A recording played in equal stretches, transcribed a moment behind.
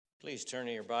please turn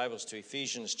in your Bibles to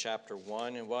Ephesians chapter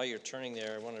 1. And while you're turning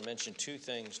there, I want to mention two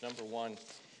things. Number one,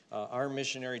 our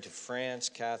missionary to France,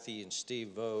 Kathy and Steve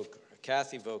Vogt.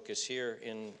 Kathy Vogt is here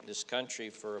in this country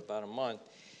for about a month,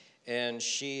 and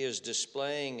she is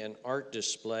displaying an art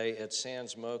display at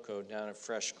Sans Moco down at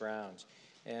Fresh Grounds.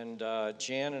 And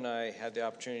Jan and I had the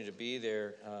opportunity to be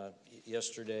there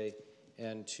yesterday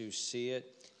and to see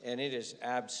it, and it is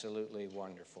absolutely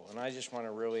wonderful. And I just want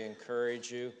to really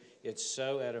encourage you. It's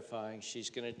so edifying.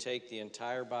 She's going to take the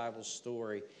entire Bible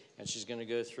story, and she's going to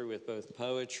go through with both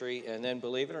poetry and then,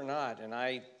 believe it or not,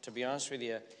 and to be honest with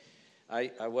you,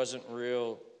 I wasn't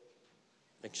real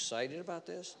excited about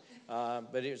this,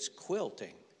 but it's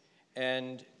quilting.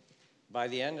 And by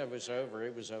the end of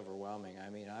it was overwhelming. I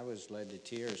mean, I was led to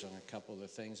tears on a couple of the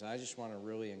things. I just want to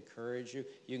really encourage you.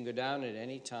 You can go down at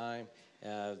any time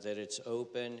that it's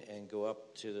open and go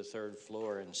up to the third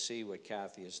floor and see what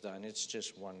Kathy has done. It's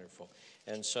just wonderful.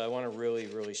 And so I want to really,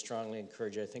 really strongly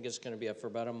encourage you. I think it's going to be up for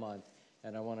about a month,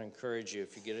 and I want to encourage you,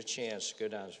 if you get a chance, go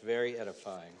down. It's very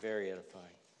edifying, very edifying.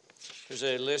 There's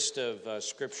a list of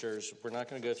scriptures. We're not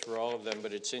going to go through all of them,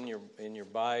 but it's in your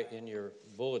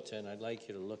bulletin. I'd like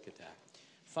you to look at that.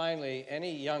 Finally,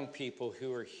 any young people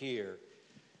who are here,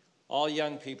 all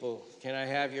young people, can I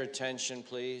have your attention,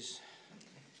 please?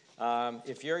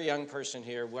 If you're a young person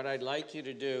here, what I'd like you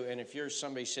to do, and if you're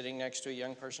somebody sitting next to a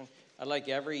young person, I'd like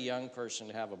every young person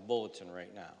to have a bulletin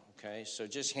right now, okay? So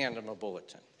just hand them a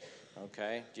bulletin,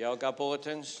 okay? Do y'all got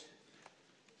bulletins?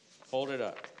 Hold it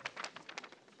up.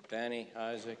 Benny,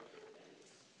 Isaac,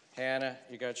 Hannah,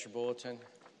 you got your bulletin?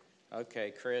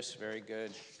 Okay, Chris, very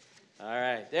good. All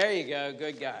right, there you go,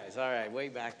 good guys. All right, way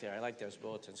back there, I like those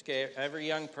bulletins. Okay, every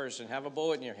young person, have a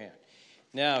bullet in your hand.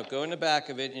 Now, go in the back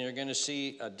of it, and you're going to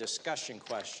see discussion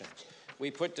questions.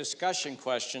 We put discussion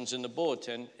questions in the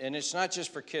bulletin, and it's not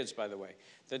just for kids, by the way.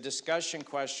 The discussion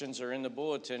questions are in the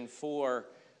bulletin for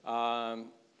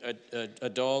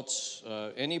adults,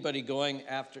 anybody going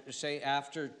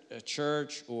after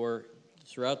church or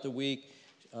throughout the week.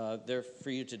 They're for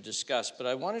you to discuss. But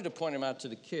I wanted to point them out to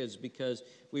the kids because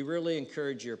we really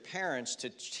encourage your parents to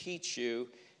teach you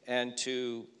and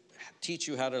to teach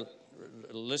you how to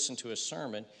listen to a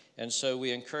sermon. And so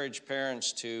we encourage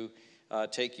parents to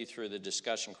take you through the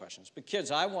discussion questions. But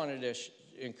kids, I wanted to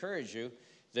encourage you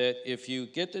that if you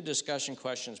get the discussion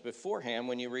questions beforehand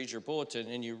when you read your bulletin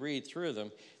and you read through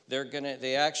them,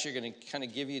 they actually are going to kind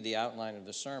of give you the outline of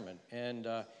the sermon. And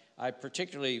I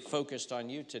particularly focused on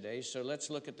you today, so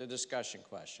let's look at the discussion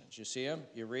questions. You see them?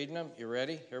 You reading them? You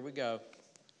ready? Here we go.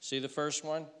 See the first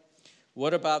one?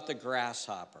 What about the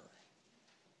grasshopper?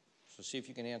 So see if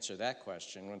you can answer that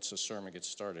question once the sermon gets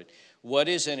started. What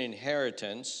is an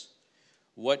inheritance?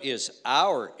 What is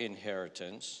our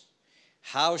inheritance?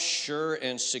 How sure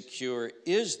and secure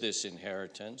is this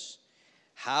inheritance?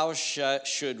 How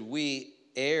should we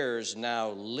heirs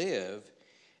now live?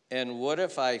 And what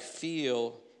if I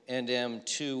feel and am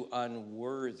too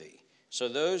unworthy?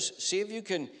 So see if you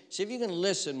can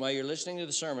listen while you're listening to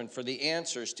the sermon for the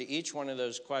answers to each one of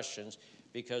those questions,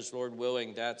 because Lord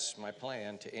willing, that's my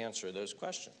plan, to answer those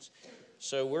questions.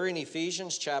 So we're in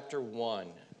Ephesians chapter 1.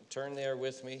 Turn there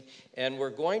with me. And we're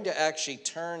going to actually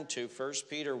turn to 1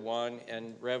 Peter 1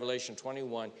 and Revelation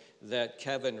 21 that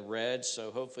Kevin read.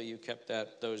 So hopefully you kept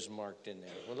those marked in there.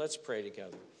 Well, let's pray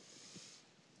together.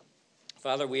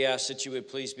 Father, we ask that you would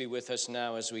please be with us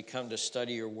now as we come to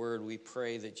study your word. We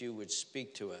pray that you would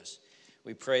speak to us.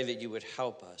 We pray that you would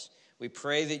help us. We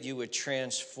pray that you would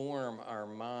transform our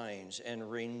minds and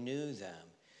renew them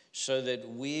so that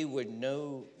we would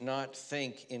not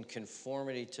think in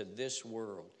conformity to this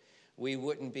world. We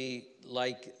wouldn't be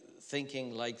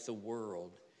thinking like the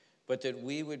world, but that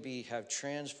we would have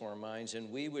transformed minds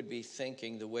and we would be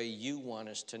thinking the way you want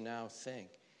us to now think.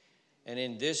 And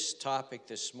in this topic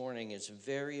this morning, it's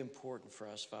very important for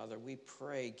us, Father. We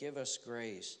pray, give us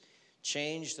grace.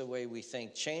 Change the way we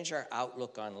think. Change our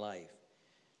outlook on life.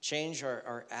 Change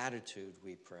our attitude,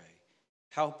 we pray.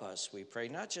 Help us, we pray,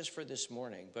 not just for this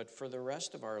morning, but for the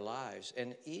rest of our lives.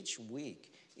 And each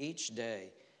week, each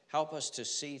day, help us to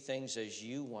see things as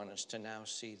you want us to now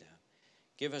see them.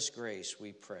 Give us grace,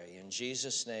 we pray. In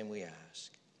Jesus' name we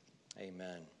ask.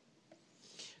 Amen.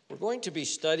 We're going to be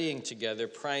studying together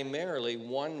primarily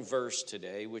one verse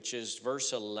today, which is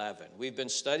verse 11. We've been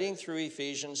studying through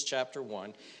Ephesians chapter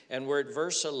 1, and we're at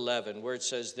verse 11 where it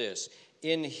says this: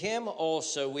 In him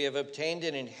also we have obtained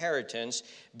an inheritance,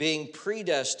 being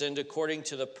predestined according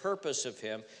to the purpose of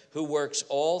him who works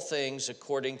all things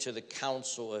according to the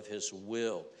counsel of his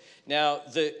will. Now,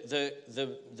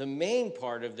 the main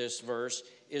part of this verse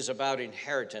is about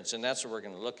inheritance, and that's what we're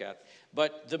going to look at.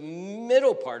 But the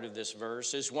middle part of this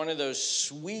verse is one of those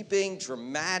sweeping,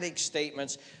 dramatic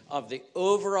statements of the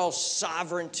overall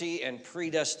sovereignty and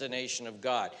predestination of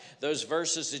God. Those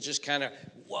verses that just kind of,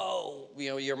 whoa,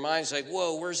 your mind's like,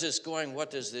 whoa, where's this going?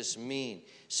 What does this mean?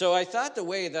 So I thought the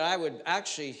way that I would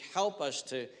actually help us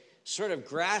to sort of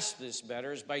grasp this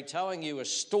better is by telling you a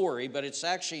story, but it's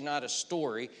actually not a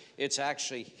story. It's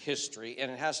actually history,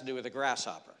 and it has to do with a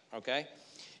grasshopper, okay?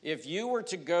 If you were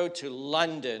to go to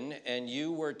London and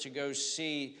you were to go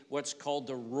see what's called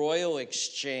the Royal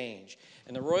Exchange,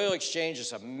 and the Royal Exchange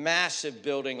is a massive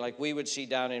building like we would see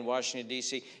down in Washington,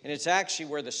 D.C., and it's actually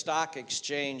where the Stock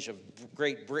Exchange of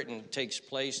Great Britain takes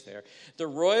place there. The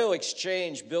Royal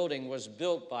Exchange building was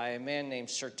built by a man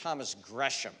named Sir Thomas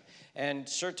Gresham. And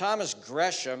Sir Thomas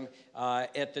Gresham,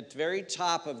 at the very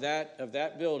top of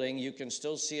that building, you can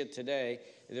still see it today,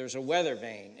 there's a weather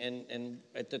vane. And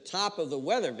at the top of the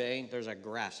weather vane, there's a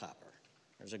grasshopper.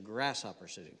 There's a grasshopper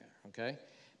sitting there, okay?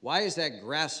 Why is that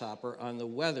grasshopper on the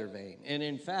weather vane? And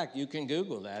in fact, you can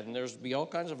Google that, and there's be all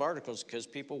kinds of articles because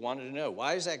people wanted to know,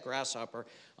 why is that grasshopper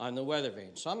on the weather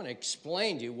vane? So I'm going to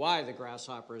explain to you why the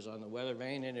grasshopper is on the weather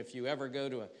vane, and if you ever go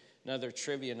to another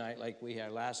trivia night like we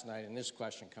had last night, and this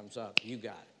question comes up, you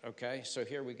got it, okay? So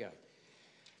here we go.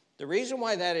 The reason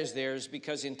why that is there is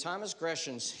because in Thomas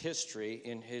Gresham's history,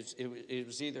 it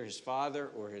was either his father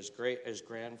or his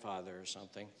grandfather or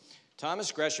something.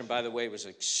 Thomas Gresham, by the way, was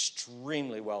an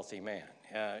extremely wealthy man.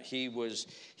 He was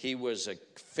a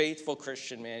faithful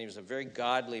Christian man. He was a very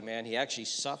godly man. He actually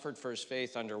suffered for his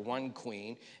faith under one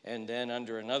queen, and then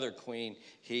under another queen,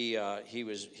 he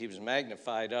was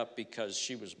magnified up because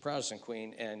she was a Protestant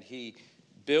queen, and he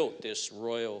built this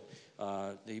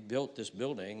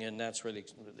building, and that's where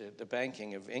the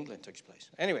banking of England took place.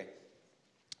 Anyway,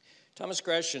 Thomas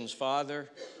Gresham's father,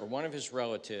 or one of his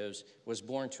relatives, was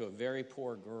born to a very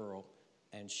poor girl,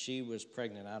 and she was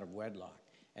pregnant out of wedlock,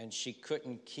 and she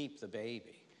couldn't keep the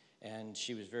baby, and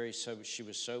she was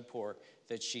so poor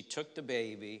that she took the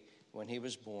baby when he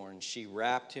was born. She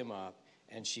wrapped him up,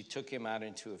 and she took him out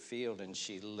into a field, and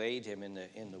she laid him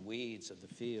in the weeds of the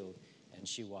field, and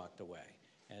she walked away.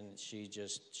 And she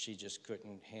just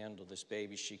couldn't handle this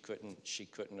baby. She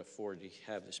couldn't afford to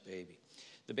have this baby.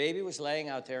 The baby was laying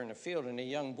out there in the field, and a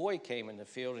young boy came in the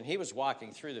field, and he was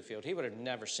walking through the field. He would have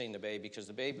never seen the baby because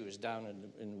the baby was down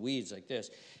in the weeds like this.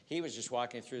 He was just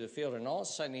walking through the field, and all of a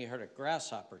sudden he heard a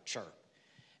grasshopper chirp.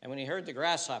 And when he heard the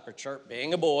grasshopper chirp,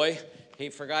 being a boy, he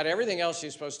forgot everything else he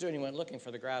was supposed to do, and he went looking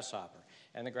for the grasshopper.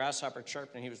 And the grasshopper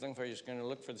chirped, and he was going to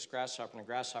look for this grasshopper, and the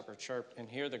grasshopper chirped, and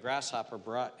here the grasshopper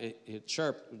it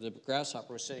chirped. The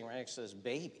grasshopper was sitting right next to this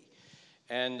baby.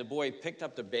 And the boy picked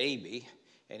up the baby,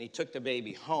 and he took the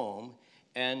baby home,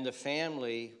 and the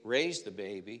family raised the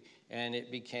baby, and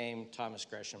it became Thomas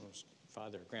Gresham's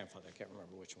father or grandfather. I can't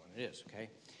remember which one it is, okay?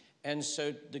 And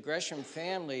so the Gresham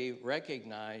family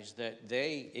recognized that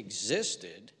they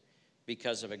existed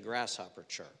because of a grasshopper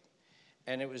chirp.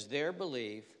 And it was their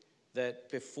belief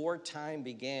that before time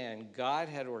began, God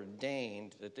had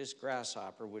ordained that this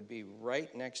grasshopper would be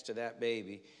right next to that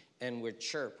baby and would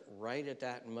chirp right at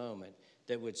that moment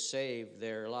that would save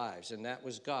their lives. And that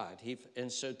was God.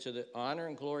 And so to the honor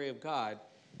and glory of God,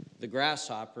 the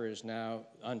grasshopper is now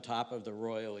on top of the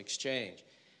Royal Exchange.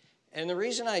 And the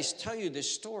reason I tell you this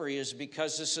story is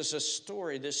because this is a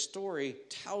story. This story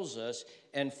tells us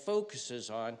and focuses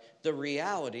on the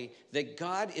reality that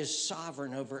God is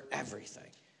sovereign over everything.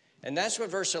 And that's what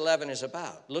verse 11 is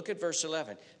about. Look at verse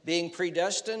 11. Being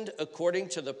predestined according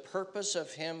to the purpose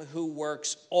of him who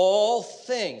works all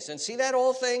things. And see that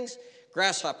all things?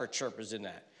 Grasshopper chirp is in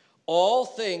that. All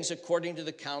things according to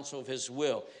the counsel of his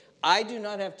will. I do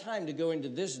not have time to go into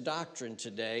this doctrine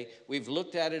today. We've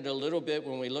looked at it a little bit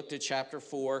when we looked at chapter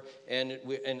 4 and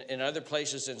other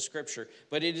places in Scripture.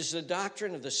 But it is the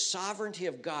doctrine of the sovereignty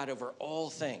of God over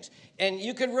all things. And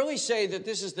you can really say that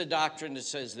this is the doctrine that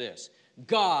says this.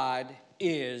 God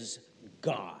is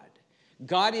God.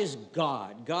 God is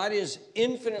God. God is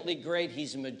infinitely great.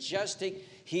 He's majestic.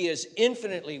 He is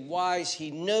infinitely wise.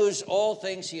 He knows all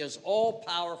things. He is all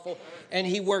powerful. And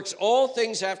he works all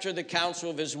things after the counsel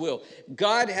of his will.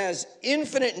 God has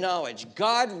infinite knowledge.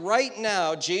 God right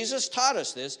now, Jesus taught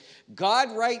us this,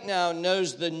 God right now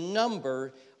knows the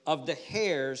number of the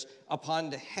hairs upon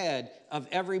the head of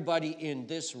everybody in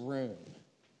this room.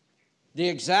 The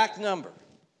exact number.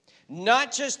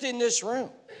 Not just in this room,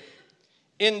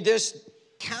 in this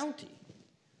county.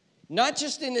 Not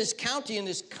just in this county, in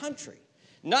this country.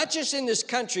 Not just in this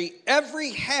country,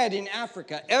 every head in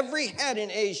Africa, every head in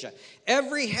Asia,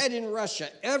 every head in Russia,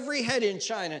 every head in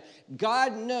China,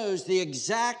 God knows the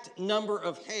exact number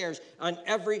of hairs on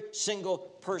every single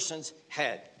person's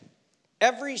head.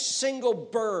 Every single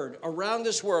bird around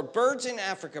this world, birds in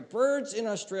Africa, birds in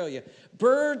Australia,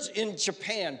 birds in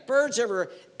Japan, birds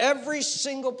everywhere, every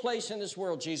single place in this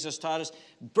world, Jesus taught us,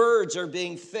 birds are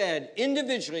being fed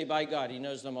individually by God. He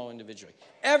knows them all individually.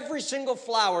 Every single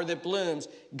flower that blooms,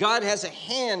 God has a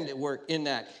handwork in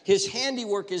that. His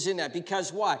handiwork is in that.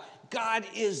 Because why? God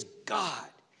is God.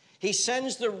 He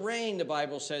sends the rain, the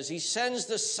Bible says. He sends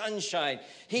the sunshine.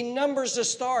 He numbers the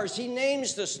stars. He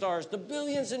names the stars, the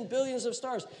billions and billions of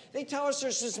stars. They tell us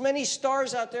there's as many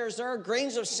stars out there as there are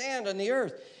grains of sand on the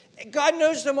earth. God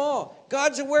knows them all.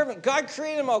 God's aware of them. God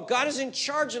created them all. God is in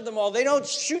charge of them all. They don't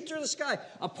shoot through the sky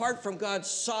apart from God's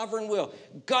sovereign will.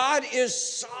 God is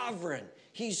sovereign.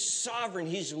 He's sovereign.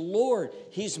 He's Lord.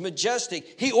 He's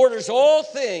majestic. He orders all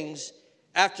things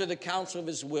after the counsel of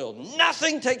his will.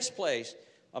 Nothing takes place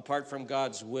apart from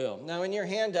God's will. Now, in your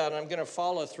handout, I'm going to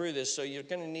follow through this, so you're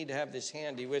going to need to have this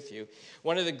handy with you.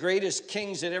 One of the greatest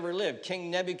kings that ever lived, King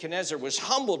Nebuchadnezzar, was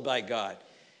humbled by God.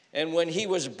 And when he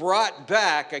was brought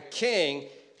back a king,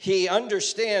 he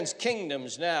understands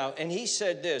kingdoms now. And he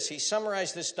said this. He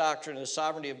summarized this doctrine of the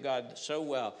sovereignty of God so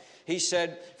well. He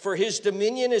said, "For his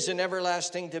dominion is an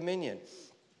everlasting dominion,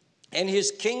 and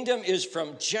his kingdom is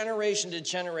from generation to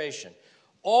generation.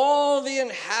 All the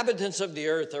inhabitants of the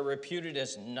earth are reputed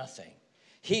as nothing.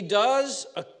 He does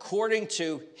according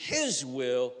to his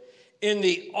will in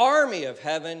the army of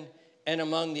heaven and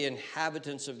among the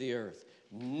inhabitants of the earth.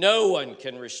 No one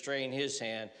can restrain his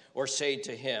hand or say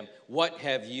to him, 'What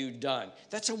have you done?'"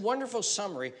 That's a wonderful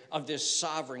summary of this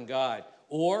sovereign God.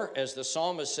 Or, as the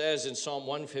psalmist says in Psalm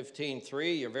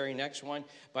 115:3, your very next one,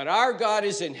 "But our God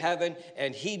is in heaven,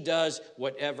 and he does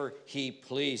whatever he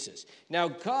pleases." Now,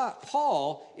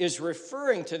 Paul is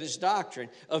referring to this doctrine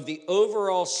of the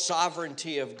overall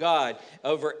sovereignty of God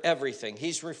over everything.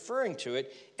 He's referring to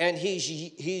it, and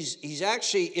he's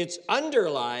actually, it's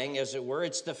underlying, as it were,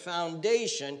 it's the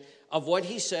foundation of what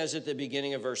he says at the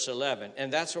beginning of verse 11.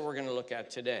 And that's what we're going to look at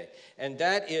today. And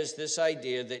that is this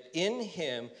idea that in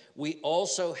him we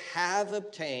also have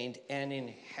obtained an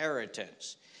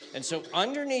inheritance. And so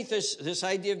underneath this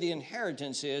idea of the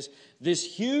inheritance is this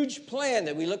huge plan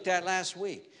that we looked at last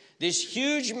week. This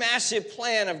huge, massive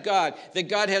plan of God that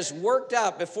God has worked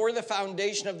out before the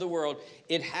foundation of the world.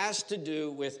 It has to do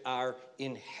with our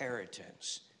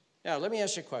inheritance. Now, let me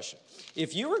ask you a question.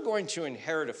 If you were going to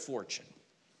inherit a fortune,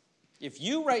 if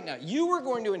you right now, you were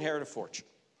going to inherit a fortune,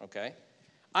 okay?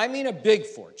 I mean a big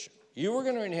fortune. You were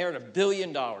going to inherit $1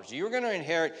 billion. You were going to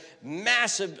inherit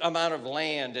massive amount of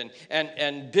land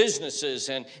and businesses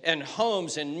and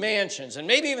homes and mansions and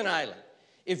maybe even an island.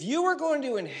 If you were going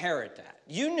to inherit that,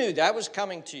 you knew that was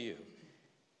coming to you.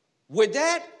 Would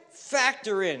that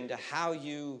factor into how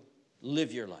you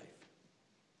live your life?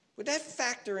 Would that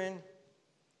factor in?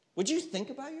 Would you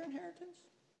think about your inheritance?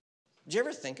 Did you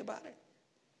ever think about it?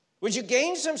 Would you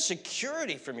gain some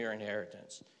security from your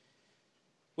inheritance?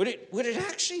 Would it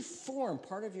actually form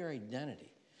part of your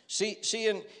identity? See,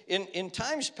 in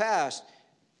times past,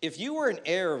 if you were an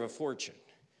heir of a fortune,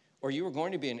 or you were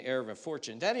going to be an heir of a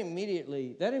fortune, that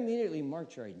immediately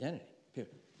marked your identity.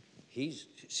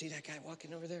 See that guy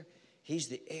walking over there? He's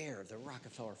the heir of the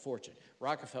Rockefeller fortune.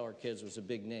 Rockefeller Kids was a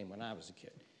big name when I was a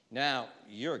kid. Now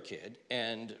you're a kid,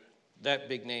 and that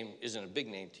big name isn't a big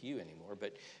name to you anymore,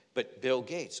 but Bill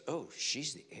Gates, oh,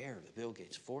 she's the heir of the Bill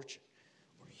Gates fortune.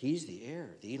 Or he's the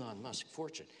heir of the Elon Musk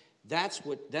fortune.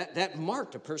 That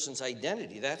marked a person's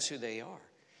identity. That's who they are.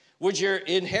 Would your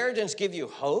inheritance give you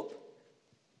hope?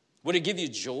 Would it give you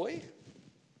joy?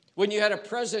 When you had a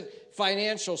present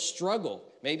financial struggle,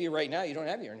 maybe right now you don't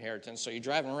have your inheritance, so you're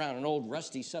driving around an old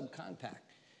rusty subcompact.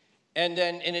 And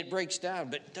it breaks down,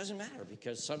 but it doesn't matter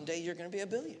because someday you're going to be a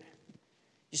billionaire.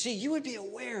 You see, you would be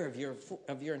aware of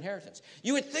your inheritance.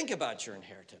 You would think about your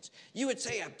inheritance. You would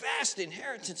say, a vast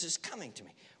inheritance is coming to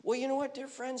me. Well, you know what, dear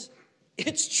friends?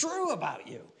 It's true about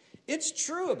you. It's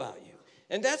true about you.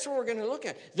 And that's what we're going to look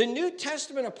at. The New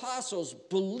Testament apostles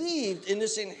believed in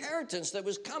this inheritance that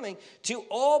was coming to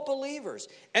all believers.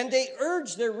 And they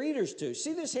urged their readers to.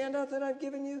 See this handout that I've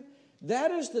given you?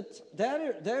 Those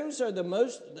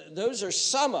are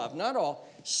some of, not all,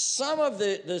 some of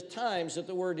the times that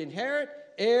the word inherit,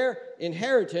 heir,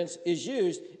 inheritance is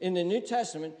used in the New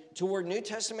Testament toward New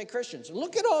Testament Christians.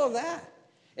 Look at all of that.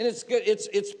 And it's good.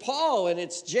 It's Paul, and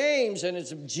it's James, and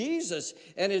it's Jesus,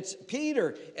 and it's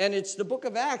Peter, and it's the book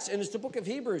of Acts, and it's the book of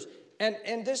Hebrews.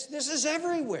 And this is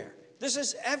everywhere. This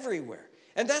is everywhere.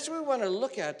 And that's what we want to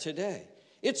look at today.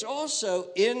 It's also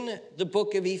in the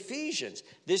book of Ephesians,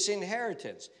 this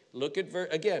inheritance. Look at,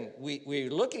 again,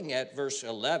 we're looking at verse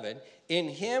 11. In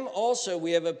him also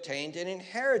we have obtained an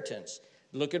inheritance.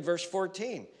 Look at verse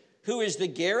 14. who is the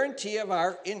guarantee of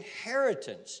our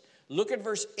inheritance. Look at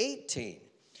verse 18.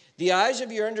 The eyes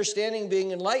of your understanding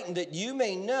being enlightened, that you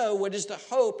may know what is the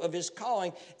hope of his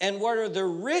calling and what are the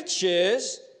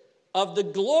riches of the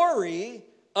glory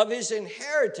of his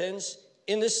inheritance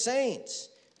in the saints.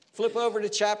 Flip over to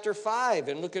chapter 5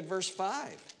 and look at verse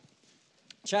 5.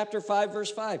 Chapter 5,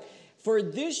 verse 5. For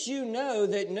this you know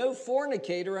that no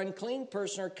fornicator, unclean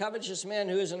person, or covetous man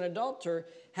who is an adulterer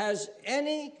has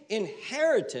any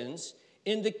inheritance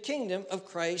in the kingdom of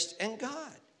Christ and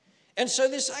God. And so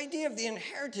this idea of the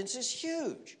inheritance is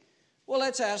huge. Well,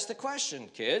 let's ask the question,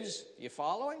 kids. You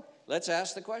following? Let's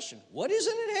ask the question. What is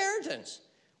an inheritance?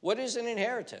 What is an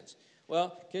inheritance?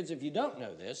 Well, kids, if you don't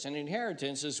know this, an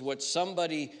inheritance is what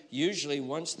somebody usually,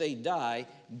 once they die,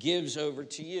 gives over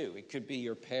to you. It could be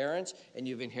your parents, and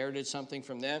you've inherited something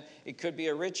from them. It could be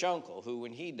a rich uncle who,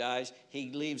 when he dies, he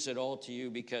leaves it all to you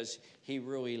because he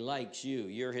really likes you.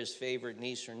 You're his favorite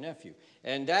niece or nephew.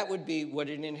 And that would be what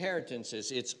an inheritance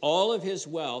is. It's all of his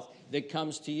wealth that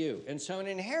comes to you. And so an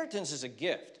inheritance is a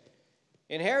gift.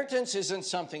 Inheritance isn't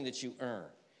something that you earn.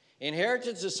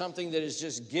 Inheritance is something that is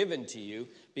just given to you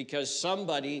because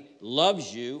somebody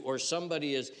loves you or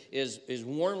somebody is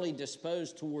warmly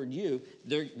disposed toward you.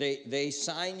 They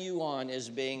sign you on as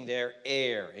being their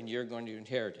heir, and you're going to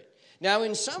inherit it. Now,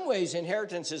 in some ways,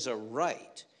 inheritance is a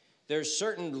right. There's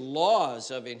certain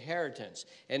laws of inheritance,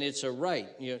 and it's a right.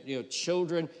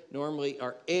 Children normally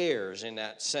are heirs in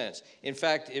that sense. In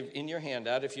fact, in your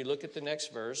handout, if you look at the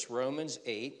next verse, Romans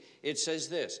 8, it says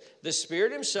this: the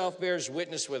Spirit himself bears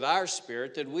witness with our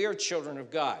spirit that we are children of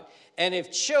God. And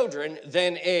if children,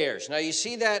 then heirs. Now, you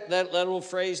see that little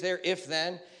phrase there, if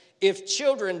then? If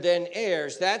children, then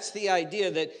heirs. That's the idea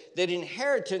that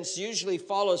inheritance usually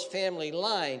follows family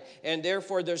line, and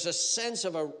therefore there's a sense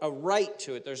of a right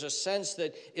to it. There's a sense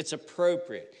that it's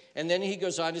appropriate. And then he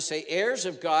goes on to say, heirs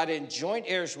of God and joint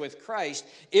heirs with Christ,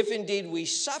 if indeed we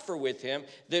suffer with him,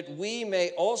 that we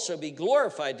may also be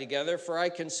glorified together. For I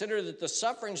consider that the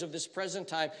sufferings of this present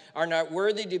time are not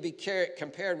worthy to be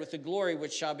compared with the glory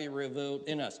which shall be revealed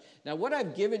in us. Now, what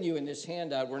I've given you in this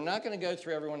handout, we're not going to go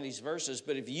through every one of these verses,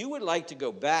 but if you would like to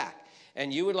go back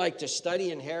and you would like to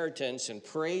study inheritance and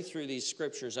pray through these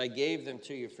scriptures, I gave them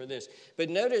to you for this. But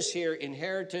notice here,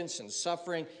 inheritance and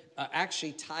suffering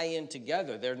actually tie in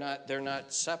together. They're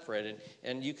not separated,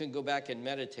 and you can go back and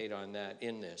meditate on that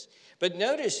in this. But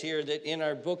notice here that in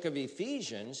our book of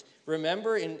Ephesians,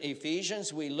 remember in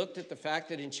Ephesians, we looked at the fact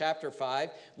that in chapter 5,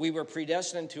 we were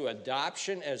predestined to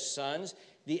adoption as sons.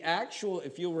 The actual,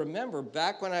 if you'll remember,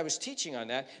 back when I was teaching on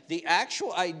that, the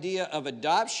actual idea of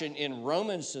adoption in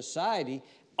Roman society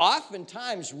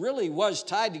oftentimes really was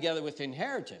tied together with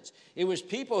inheritance. It was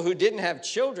people who didn't have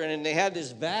children and they had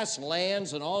this vast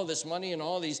lands and all of this money and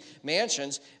all these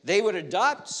mansions. They would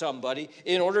adopt somebody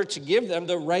in order to give them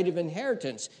the right of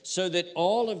inheritance so that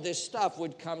all of this stuff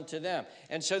would come to them.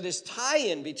 And so this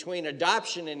tie-in between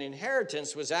adoption and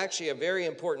inheritance was actually a very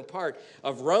important part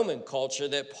of Roman culture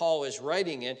that Paul is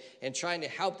writing in and trying to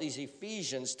help these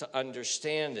Ephesians to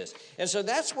understand this. And so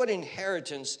that's what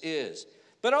inheritance is.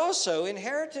 But also,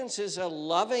 inheritance is a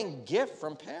loving gift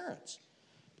from parents.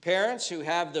 Parents who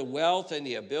have the wealth and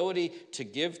the ability to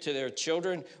give to their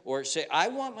children or say, I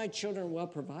want my children well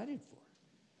provided for.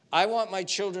 I want my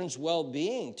children's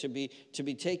well-being to be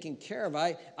taken care of.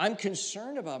 I'm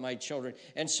concerned about my children,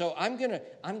 and so I'm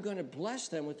gonna bless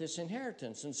them with this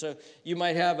inheritance. And so you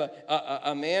might have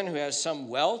a man who has some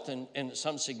wealth and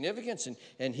some significance,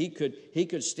 and he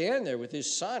could stand there with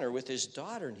his son or with his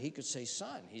daughter, and he could say,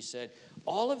 son, he said,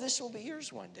 all of this will be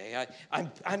yours one day.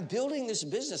 I'm building this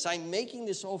business. I'm making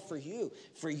this all for you,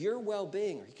 for your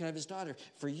well-being. Or he can have his daughter,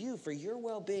 for you, for your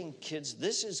well-being, kids.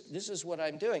 This is what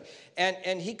I'm doing.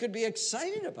 And he could be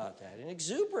excited about that and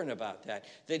exuberant about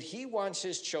that he wants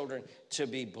his children to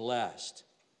be blessed.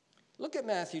 Look at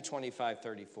Matthew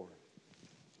 25:34.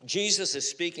 Jesus is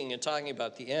speaking and talking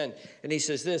about the end, and he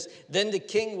says this, then the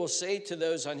king will say to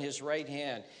those on his right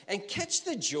hand, and catch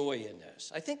the joy in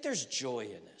this. I think there's joy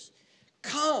in this.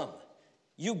 Come,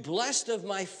 you blessed of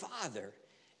my Father,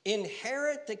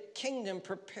 inherit the kingdom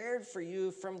prepared for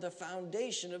you from the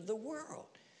foundation of the world.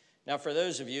 Now, for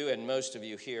those of you, and most of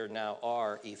you here now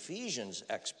are Ephesians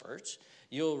experts,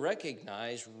 you'll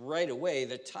recognize right away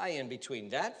the tie-in between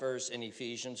that verse and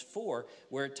Ephesians 4,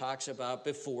 where it talks about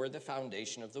before the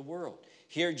foundation of the world.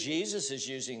 Here, Jesus is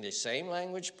using the same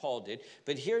language Paul did,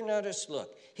 but here, notice,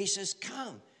 look, he says,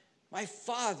 come, My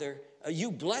Father,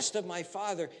 you blessed of my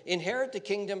Father, inherit the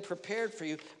kingdom prepared for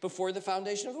you before the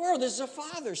foundation of the world. This is a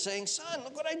father saying, son,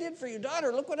 look what I did for you.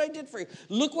 Daughter, look what I did for you.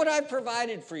 Look what I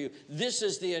provided for you. This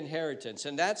is the inheritance.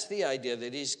 And that's the idea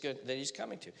that he's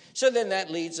coming to. So then that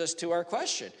leads us to our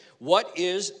question. What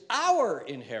is our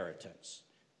inheritance?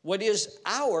 What is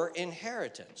our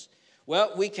inheritance?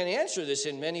 Well, we can answer this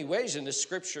in many ways, and the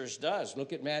Scriptures does.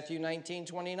 Look at Matthew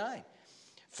 19:29.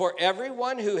 For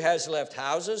everyone who has left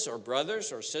houses or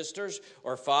brothers or sisters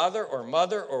or father or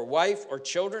mother or wife or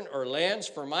children or lands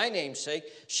for my name's sake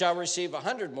shall receive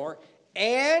 100 more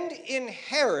and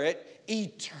inherit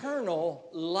eternal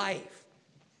life.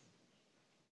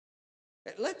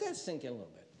 Let that sink in a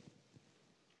little bit.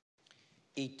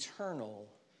 Eternal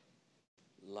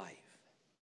life.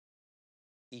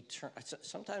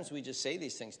 Sometimes we just say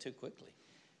these things too quickly.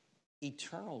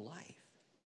 Eternal life.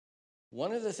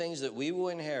 One of the things that we will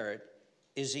inherit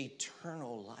is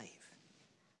eternal life.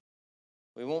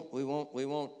 We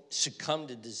won't succumb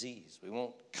to disease. We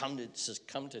won't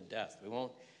succumb to death.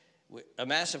 A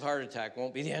massive heart attack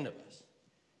won't be the end of us.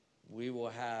 We will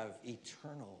have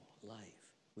eternal life.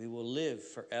 We will live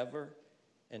forever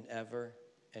and ever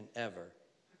and ever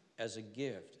as a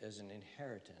gift, as an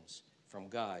inheritance from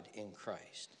God in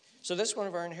Christ. So that's one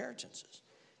of our inheritances.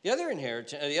 The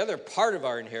other part of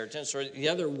our inheritance, or the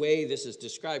other way this is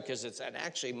described, because it's an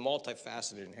actually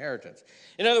multifaceted inheritance.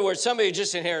 In other words, somebody who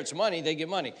just inherits money, they get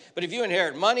money. But if you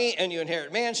inherit money, and you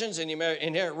inherit mansions, and you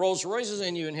inherit Rolls Royces,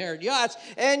 and you inherit yachts,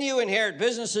 and you inherit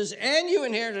businesses, and you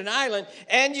inherit an island,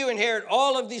 and you inherit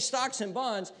all of these stocks and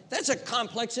bonds, that's a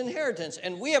complex inheritance.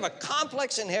 And we have a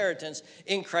complex inheritance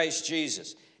in Christ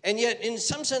Jesus. And yet, in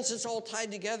some sense, it's all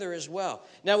tied together as well.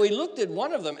 Now, we looked at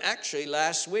one of them actually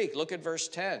last week. Look at verse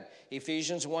 10,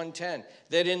 Ephesians 1:10.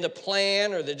 That in the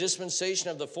plan or the dispensation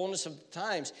of the fullness of the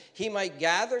times, he might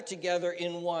gather together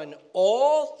in one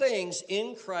all things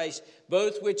in Christ,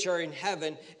 both which are in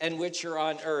heaven and which are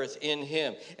on earth in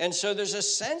him. And so there's a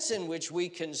sense in which we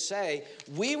can say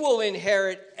we will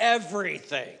inherit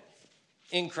everything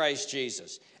in Christ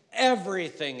Jesus.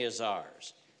 Everything is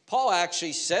ours. Paul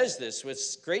actually says this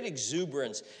with great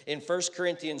exuberance in 1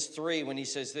 Corinthians 3 when he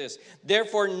says this,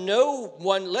 therefore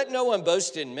let no one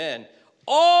boast in men.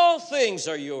 All things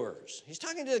are yours. He's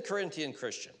talking to the Corinthian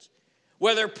Christians.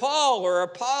 Whether Paul or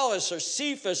Apollos or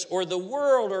Cephas or the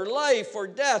world or life or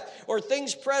death or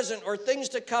things present or things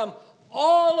to come,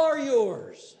 all are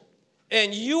yours.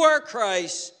 And you are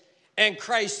Christ and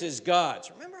Christ is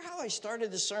God's. Remember how I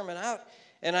started the sermon out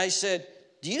and I said,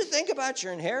 do you think about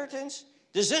your inheritance?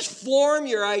 Does this form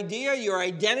your idea, your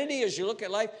identity as you look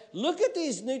at life? Look at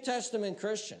these New Testament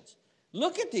Christians.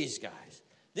 Look at these guys.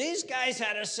 These guys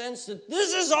had a sense that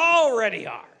this is already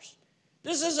ours.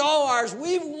 This is all ours.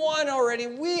 We've won already.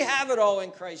 We have it all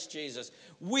in Christ Jesus.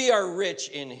 We are rich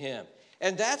in him.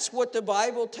 And that's what the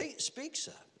Bible speaks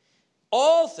of.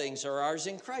 All things are ours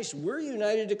in Christ. We're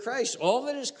united to Christ. All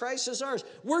that is Christ is ours.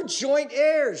 We're joint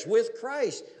heirs with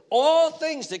Christ. All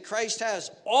things that Christ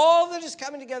has, all that is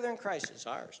coming together in Christ is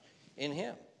ours in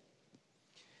him.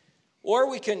 Or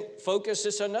we can focus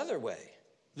this another way.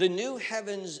 The new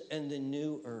heavens and the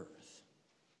new earth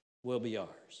will be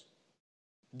ours.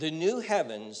 The new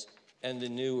heavens and the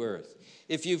new earth.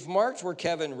 If you've marked where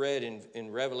Kevin read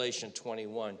in Revelation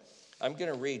 21, I'm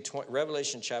going to read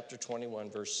Revelation chapter 21,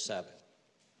 verse 7.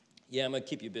 Yeah, I'm going to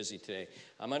keep you busy today.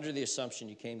 I'm under the assumption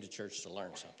you came to church to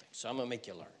learn something, so I'm going to make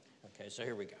you learn. Okay, so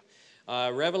here we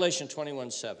go. Revelation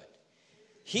 21:7.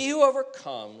 He who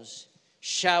overcomes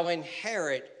shall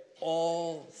inherit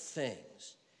all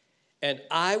things, and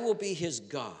I will be his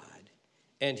God,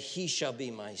 and he shall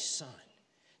be my son.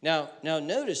 Now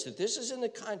notice that this is in the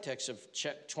context of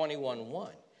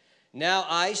 21:1. Now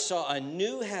I saw a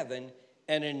new heaven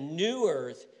and a new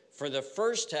earth, for the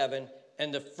first heaven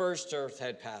and the first earth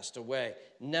had passed away.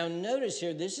 Now notice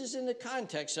here, this is in the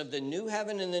context of the new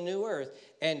heaven and the new earth.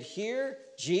 And here,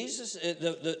 Jesus,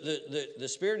 the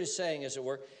Spirit is saying, as it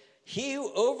were, he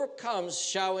who overcomes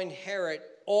shall inherit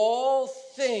all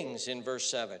things, in verse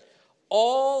 7.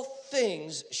 All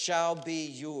things shall be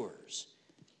yours.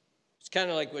 It's kind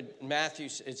of like what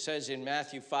it says in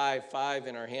Matthew 5:5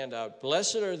 in our handout.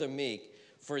 Blessed are the meek,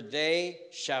 for they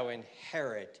shall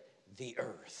inherit the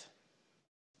earth.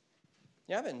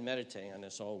 Yeah, I've been meditating on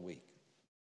this all week.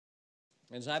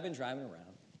 As I've been driving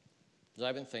around, as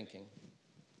I've been thinking,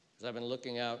 as I've been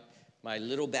looking out my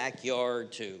little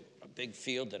backyard to a big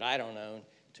field that I don't own,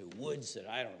 to woods that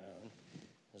I don't own,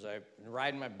 as I've been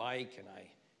riding my bike and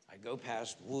I go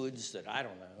past woods that I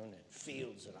don't own and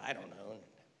fields that I don't own, and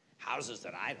houses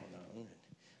that I don't own, and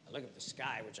I look at the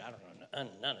sky, which I don't own,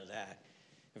 none of that.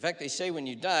 In fact, they say when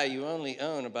you die, you only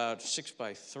own about 6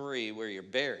 by 3 where you're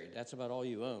buried. That's about all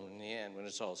you own in the end when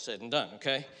it's all said and done,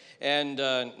 okay? And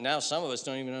now some of us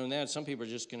don't even own that. Some people are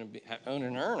just going to own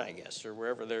an urn, I guess, or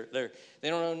wherever they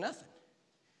don't own nothing.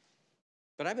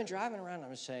 But I've been driving around and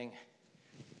I'm saying,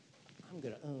 I'm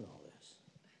going to own all this.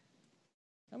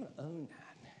 I'm going to own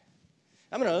that.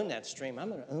 I'm going to own that stream. I'm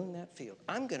going to own that field.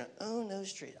 I'm going to own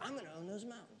those trees. I'm going to own those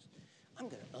mountains. I'm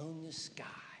going to own the sky.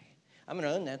 I'm going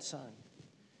to own that sun.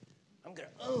 I'm going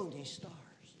to own these stars.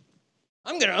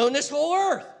 I'm going to own this whole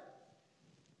earth.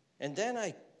 And then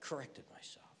I corrected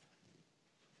myself.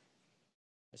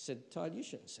 I said, Todd, you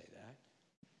shouldn't say that.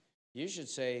 You should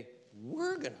say,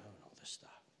 we're going to own all this stuff.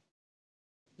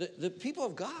 The people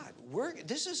of God,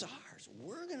 this is ours.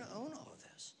 We're going to own all of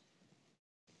this.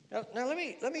 Now let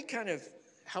me kind of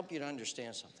help you to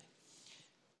understand something.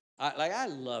 I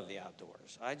love the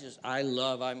outdoors.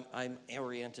 I'm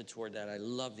oriented toward that. I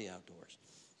love the outdoors.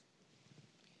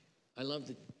 I love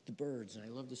the birds, and I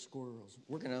love the squirrels.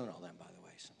 We're going to own all them, by the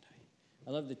way, someday.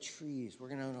 I love the trees. We're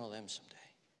going to own all them someday.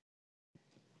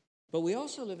 But we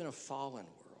also live in a fallen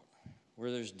world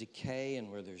where there's decay and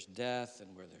where there's death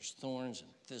and where there's thorns and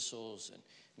thistles and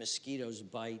mosquitoes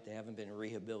bite. They haven't been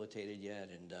rehabilitated yet.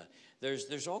 And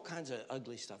there's all kinds of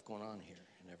ugly stuff going on here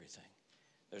and everything.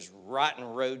 There's rotten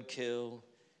roadkill.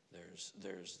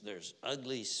 There's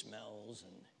ugly smells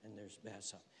and there's bad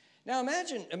stuff. Now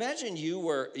imagine you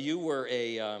were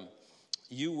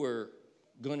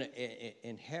going to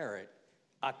inherit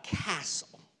a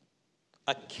castle.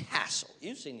 A castle.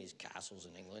 You've seen these castles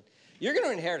in England. You're going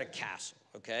to inherit a castle,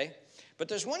 okay? But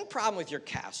there's one problem with your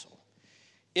castle.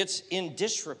 It's in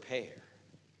disrepair.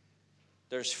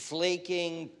 There's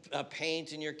flaking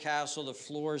paint in your castle. The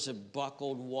floors have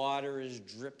buckled. Water is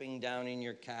dripping down in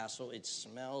your castle. It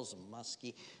smells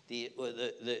musky. The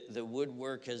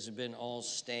woodwork has been all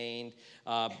stained.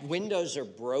 Windows are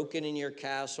broken in your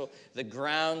castle. The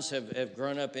grounds have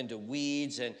grown up into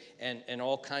weeds and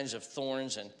all kinds of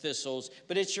thorns and thistles.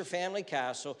 But it's your family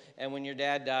castle, and when your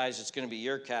dad dies, it's going to be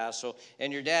your castle.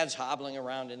 And your dad's hobbling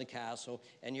around in the castle,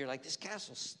 and you're like, this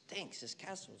castle stinks. This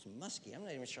castle is musky. I'm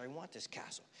not even sure I want this castle.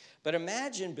 But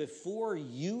imagine before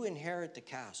you inherit the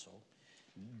castle,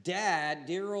 Dad,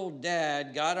 dear old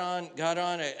Dad, got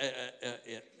on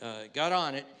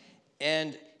it,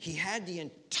 and he had the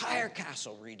entire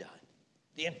castle redone.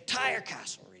 The entire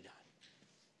castle redone.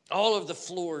 All of the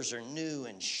floors are new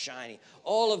and shiny.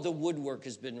 All of the woodwork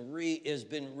has been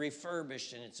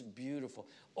refurbished, and it's beautiful.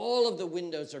 All of the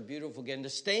windows are beautiful again. The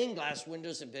stained glass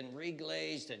windows have been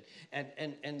reglazed,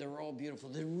 and they're all beautiful.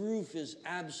 The roof is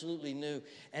absolutely new,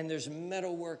 and there's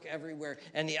metalwork everywhere.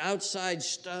 And the outside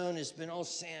stone has been all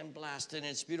sandblasted, and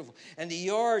it's beautiful. And the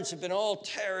yards have been all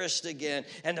terraced again,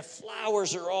 and the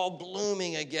flowers are all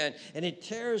blooming again. And it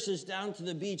terraces down to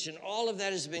the beach, and all of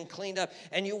that has been cleaned up.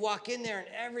 And you walk in there, and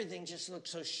everything just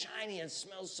looks so shiny and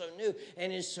smells so new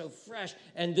and is so fresh.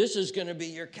 And this is going to be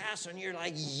your castle, and you're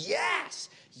like, yes!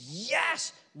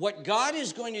 Yes, what God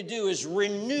is going to do is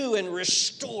renew and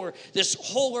restore this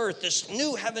whole earth, this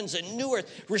new heavens and new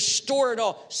earth. Restore it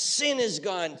all. Sin is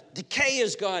gone. Decay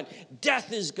is gone.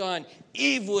 Death is gone.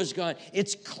 Evil is gone.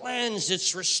 It's cleansed.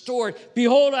 It's restored.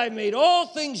 Behold, I've made all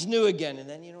things new again. And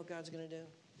then you know what God's going to do?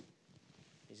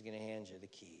 He's going to hand you the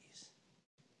keys.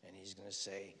 And he's going to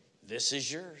say, this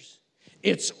is yours.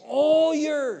 It's all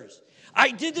yours.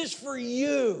 I did this for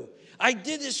you. I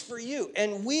did this for you.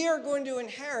 And we are going to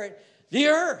inherit the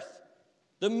earth.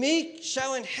 The meek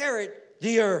shall inherit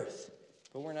the earth.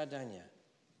 But we're not done yet.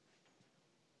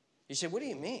 You say, what do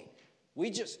you mean?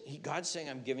 God's saying,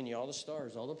 I'm giving you all the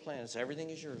stars, all the planets,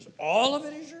 everything is yours. All of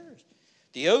it is yours.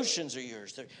 The oceans are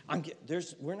yours.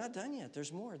 We're not done yet.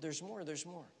 There's more, there's more, there's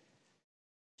more.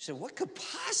 You say, what could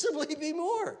possibly be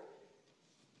more?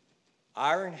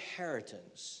 Our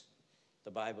inheritance,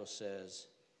 the Bible says,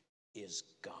 is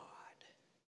God.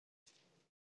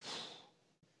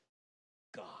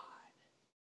 God.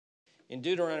 In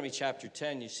Deuteronomy chapter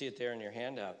 10, you see it there in your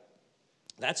handout.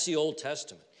 That's the Old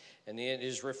Testament. And it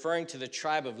is referring to the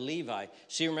tribe of Levi.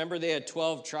 See, remember they had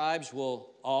 12 tribes?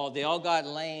 Well, they all got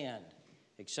land,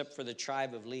 except for the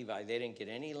tribe of Levi. They didn't get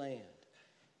any land.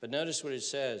 But notice what it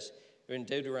says in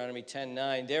Deuteronomy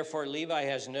 10:9. Therefore, Levi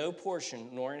has no portion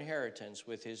nor inheritance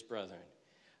with his brethren.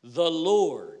 The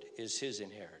Lord is his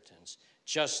inheritance,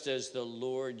 just as the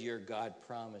Lord your God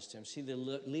promised him. See,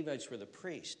 the Levites were the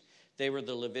priests. They were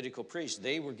the Levitical priests.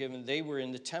 They were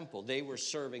in the temple. They were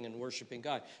serving and worshiping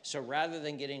God. So rather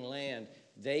than getting land,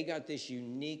 They got this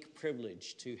unique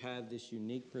privilege to have this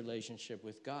unique relationship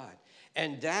with God.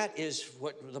 And that is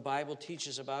what the Bible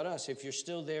teaches about us. If you're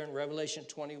still there in Revelation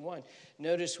 21,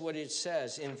 notice what it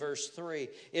says in verse 3.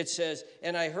 It says,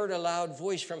 "And I heard a loud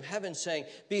voice from heaven saying,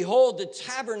 Behold, the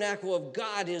tabernacle of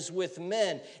God is with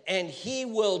men, and he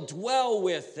will dwell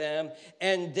with them,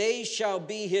 and they shall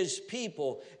be his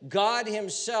people. God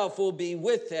himself will be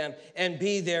with them and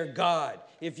be their God."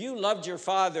 If you loved your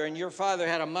father and your father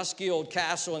had a musky old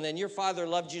castle, and then your father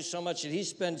loved you so much that he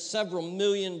spent several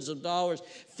millions of dollars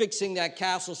fixing that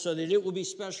castle so that it will be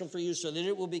special for you, so that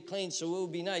it will be clean, so it will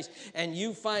be nice, and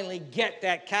you finally get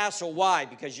that castle. Why?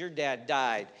 Because your dad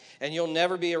died, and you'll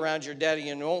never be around your daddy.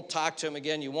 You won't talk to him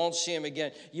again. You won't see him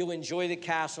again. You'll enjoy the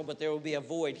castle, but there will be a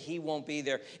void. He won't be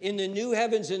there. In the new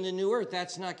heavens and the new earth,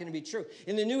 that's not going to be true.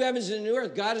 In the new heavens and the new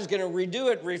earth, God is going to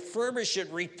redo it, refurbish it,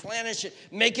 replenish it,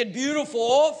 make it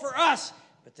beautiful, all for us.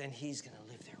 But then he's going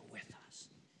to live there with us.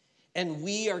 And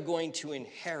we are going to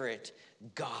inherit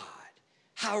God.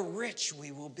 How rich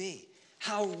we will be.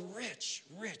 How rich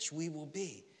we will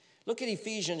be. Look at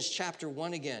Ephesians chapter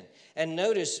 1 again. And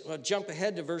notice, jump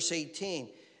ahead to verse 18.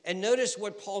 And notice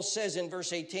what Paul says in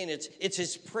verse 18. It's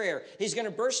his prayer. He's going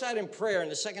to burst out in prayer in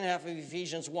the second half of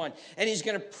Ephesians 1. And he's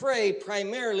going to pray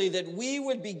primarily that we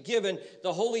would be given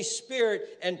the Holy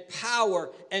Spirit and power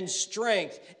and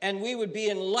strength. And we would be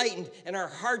enlightened and our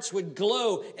hearts would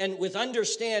glow and with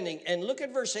understanding. And look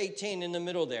at verse 18 in the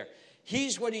middle there.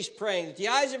 He's what he's praying, that the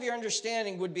eyes of your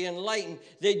understanding would be enlightened,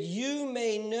 that you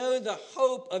may know the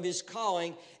hope of his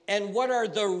calling and what are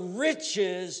the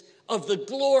riches of the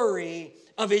glory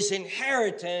of his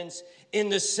inheritance in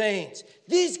the saints.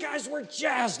 These guys were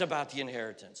jazzed about the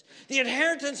inheritance. The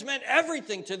inheritance meant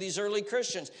everything to these early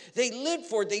Christians. They lived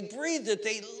for it. They breathed it.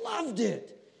 They loved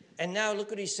it. And now look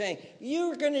what he's saying.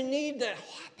 You're going to need the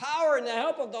power and the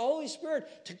help of the Holy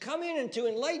Spirit to come in and to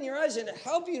enlighten your eyes and to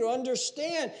help you to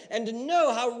understand and to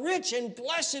know how rich and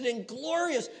blessed and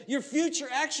glorious your future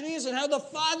actually is and how the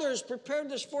Father has prepared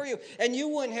this for you. And you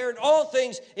will inherit all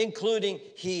things, including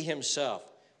he himself.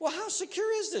 Well, how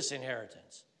secure is this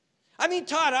inheritance? I mean,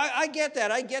 Todd, I get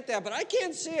that, but I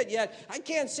can't see it yet. I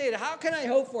can't see it. How can I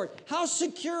hope for it? How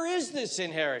secure is this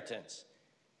inheritance?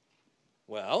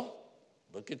 Well,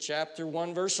 look at chapter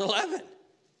 1, verse 11.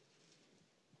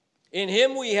 In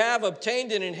him we have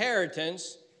obtained an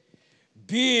inheritance,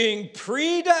 being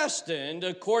predestined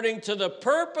according to the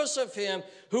purpose of him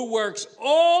who works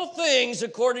all things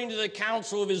according to the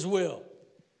counsel of his will.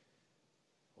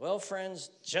 Well,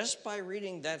 friends, just by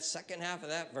reading that second half of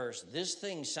that verse, this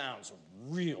thing sounds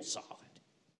real solid.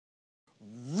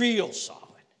 Real solid.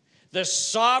 The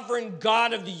sovereign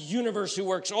God of the universe who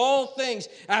works all things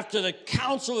after the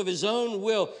counsel of his own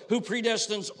will, who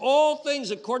predestines all things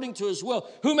according to his will,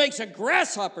 who makes a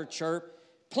grasshopper chirp,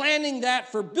 planning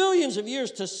that for billions of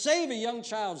years to save a young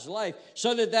child's life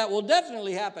so that that will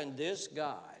definitely happen. This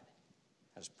God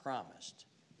has promised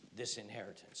this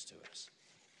inheritance to us.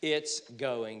 It's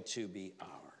going to be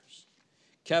ours.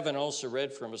 Kevin also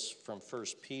read from us from 1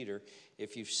 Peter.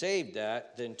 If you've saved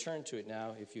that, then turn to it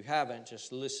now. If you haven't,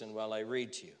 just listen while I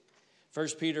read to you. 1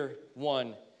 Peter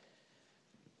 1,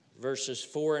 verses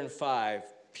 4 and 5,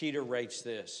 Peter writes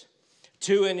this.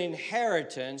 To an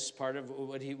inheritance, part of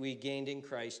what we gained in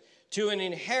Christ, to an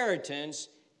inheritance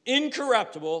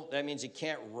incorruptible, that means it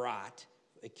can't rot,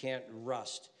 it can't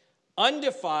rust,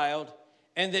 undefiled,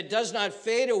 and that does not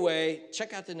fade away.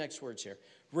 Check out the next words here.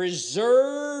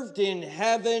 Reserved in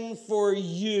heaven for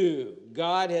you.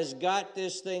 God has got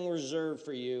this thing reserved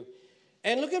for you.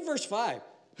 And look at verse 5.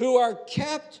 Who are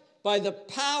kept by the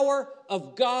power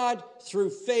of God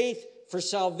through faith for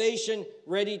salvation,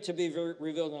 ready to be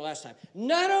revealed in the last time.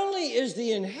 Not only is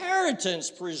the inheritance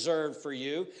preserved for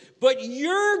you, but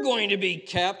you're going to be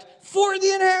kept for the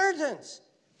inheritance.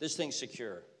 This thing's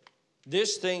secure.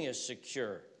 This thing is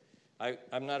secure.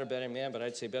 I'm not a betting man, but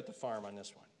I'd say bet the farm on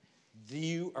this one.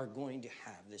 You are going to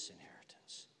have this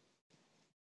inheritance.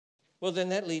 Well, then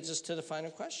that leads us to the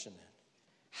final question then.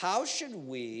 How should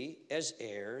we as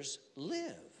heirs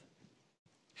live?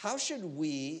 How should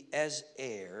we as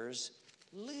heirs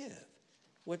live?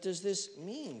 What does this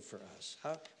mean for us?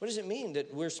 What does it mean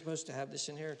that we're supposed to have this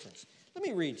inheritance? Let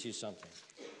me read to you something.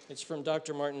 It's from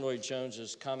Dr. Martin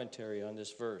Lloyd-Jones's commentary on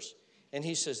this verse. And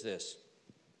he says this.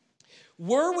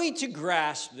 Were we to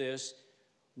grasp this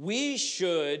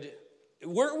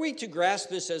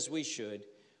as we should,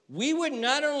 we would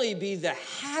not only be the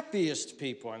happiest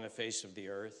people on the face of the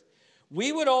earth,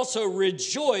 we would also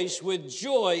rejoice with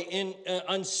joy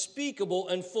unspeakable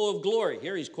and full of glory.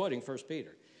 Here he's quoting 1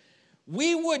 Peter.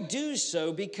 we would do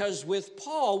so because with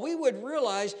Paul, we would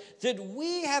realize that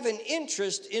we have an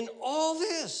interest in all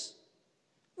this.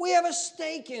 We have a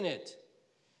stake in it.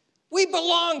 We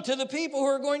belong to the people who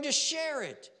are going to share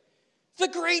it. The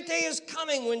great day is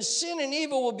coming when sin and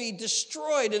evil will be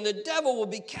destroyed and the devil will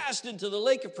be cast into the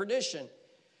lake of perdition.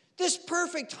 This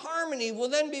perfect harmony will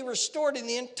then be restored in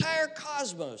the entire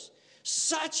cosmos.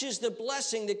 Such is the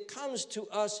blessing that comes to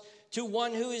us, to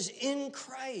one who is in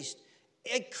Christ,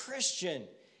 a Christian.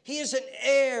 He is an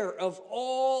heir of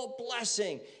all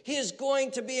blessing. He is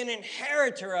going to be an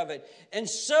inheritor of it. And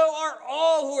so are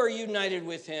all who are united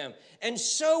with him. And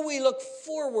so we look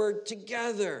forward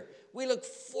together. We look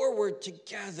forward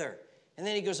together. And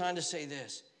then he goes on to say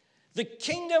this. The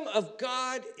kingdom of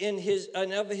God and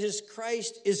of his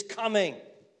Christ is coming,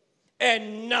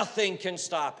 and nothing can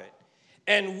stop it.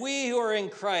 And we who are in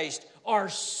Christ are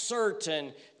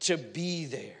certain to be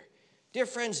there. Dear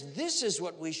friends, this is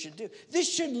what we should do.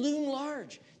 This should loom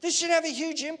large. This should have a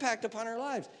huge impact upon our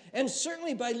lives. And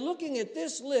certainly by looking at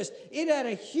this list, it had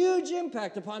a huge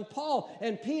impact upon Paul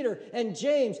and Peter and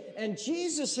James. And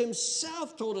Jesus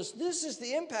himself told us this is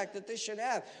the impact that this should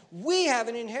have. We have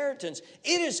an inheritance.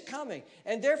 It is coming.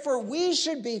 And therefore, we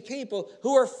should be people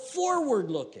who are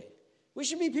forward-looking. We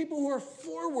should be people who are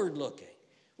forward-looking.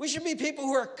 We should be people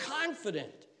who are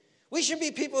confident. We should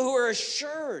be people who are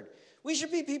assured. We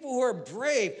should be people who are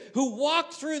brave, who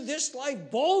walk through this life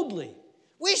boldly.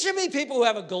 We should be people who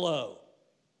have a glow.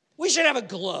 We should have a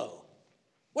glow.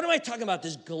 What am I talking about,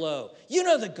 this glow? You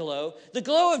know the glow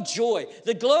of joy,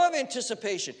 the glow of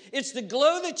anticipation. It's the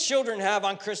glow that children have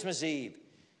on Christmas Eve.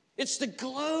 It's the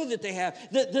glow that they have,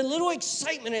 the little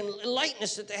excitement and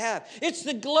lightness that they have. It's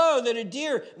the glow that a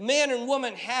dear man and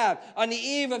woman have on the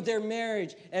eve of their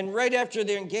marriage and right after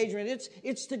their engagement.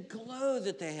 It's the glow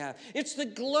that they have. It's the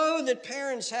glow that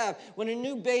parents have when a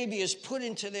new baby is put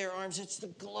into their arms. It's the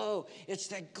glow. It's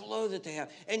that glow that they have.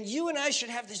 And you and I should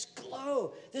have this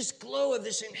glow of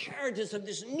this inheritance, of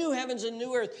this new heavens and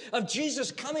new earth, of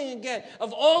Jesus coming again,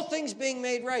 of all things being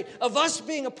made right, of us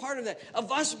being a part of that,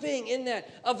 of us being in that,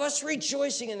 of us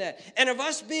rejoicing in that, and of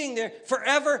us being there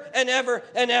forever and ever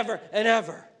and ever and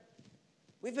ever.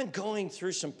 We've been going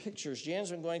through some pictures.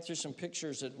 Jan's been going through some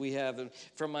pictures that we have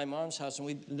from my mom's house, and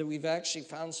we've actually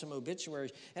found some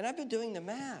obituaries, and I've been doing the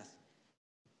math.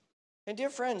 And dear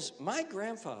friends, my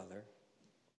grandfather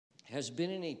has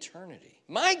been in eternity.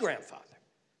 My grandfather,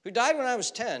 who died when I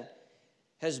was 10,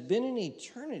 has been in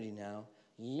eternity now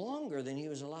longer than he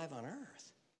was alive on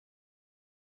earth.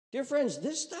 Dear friends,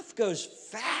 this stuff goes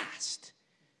fast.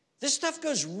 This stuff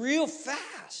goes real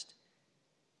fast.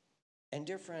 And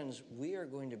dear friends, we are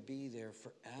going to be there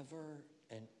forever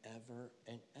and ever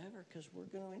and ever because we're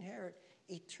going to inherit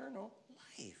eternal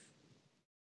life.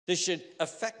 This should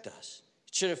affect us.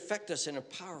 It should affect us in a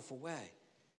powerful way.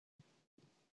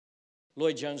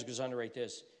 Lloyd Jones goes on to write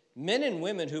this. Men and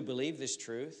women who believe this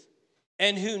truth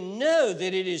and who know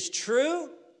that it is true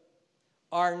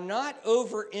are not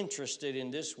over interested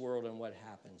in this world and what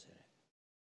happens in it.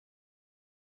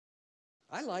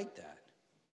 I like that.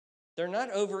 They're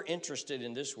not over interested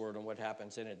in this world and what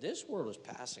happens in it. This world is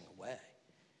passing away.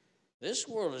 This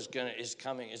world is going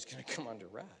to come under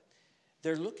wrath.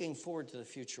 They're looking forward to the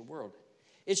future world.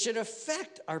 It should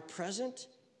affect our present,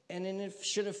 and it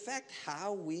should affect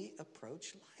how we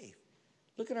approach life.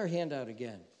 Look at our handout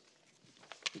again.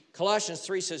 Colossians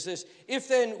 3 says this, if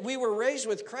then we were raised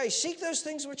with Christ, seek those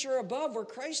things which are above where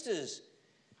Christ is,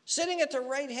 sitting at the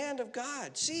right hand of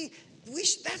God. See,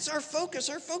 that's our focus.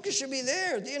 Our focus should be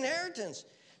there, the inheritance.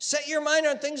 Set your mind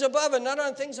on things above and not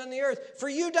on things on the earth. For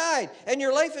you died, and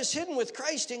your life is hidden with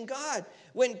Christ in God.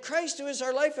 When Christ, who is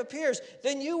our life, appears,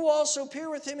 then you will also appear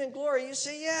with him in glory. You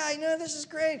say, yeah, I know, this is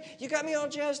great. You got me all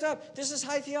jazzed up. This is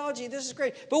high theology. This is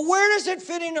great. But where does it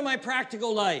fit into my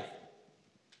practical life?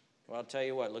 Well, I'll tell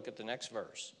you what, look at the next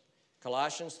verse.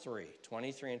 Colossians 3,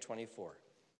 23 and 24.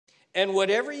 And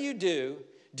whatever you do,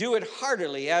 do it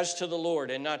heartily as to the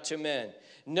Lord and not to men,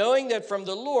 knowing that from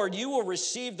the Lord you will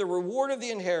receive the reward of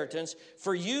the inheritance,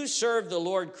 for you serve the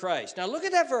Lord Christ. Now look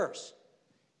at that verse.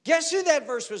 Guess who that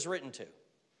verse was written to?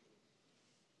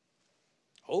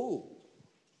 Oh,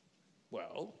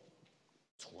 well,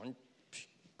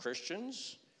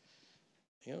 Christians.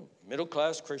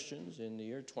 Middle-class Christians in the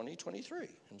year 2023.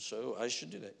 And so I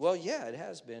should do that. Well, yeah, it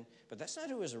has been, but that's not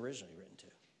who it was originally written to.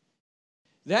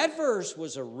 That verse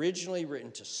was originally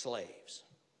written to slaves.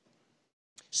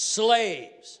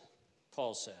 Slaves,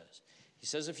 Paul says. He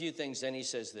says a few things, then he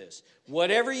says this.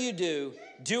 Whatever you do,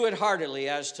 do it heartily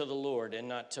as to the Lord and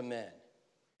not to men.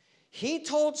 He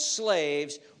told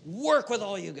slaves, work with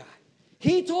all you got.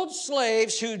 He told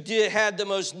slaves who had the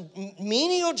most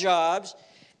menial jobs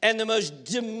and the most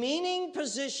demeaning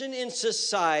position in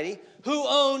society, who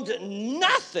owned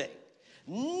nothing,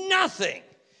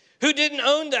 who didn't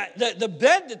own the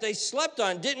bed that they slept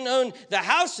on, didn't own the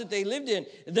house that they lived in.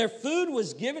 Their food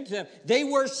was given to them. They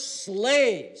were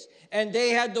slaves. And they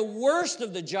had the worst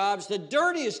of the jobs, the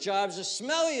dirtiest jobs, the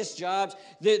smelliest jobs,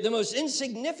 the most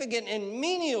insignificant and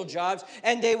menial jobs,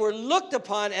 and they were looked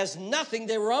upon as nothing.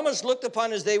 They were almost looked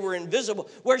upon as they were invisible.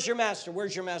 Where's your master?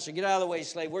 Where's your master? Get out of the way,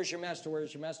 slave. Where's your master?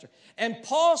 Where's your master? And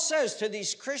Paul says to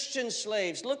these Christian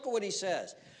slaves, look at what he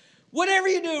says. Whatever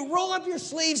you do, roll up your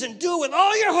sleeves and do it with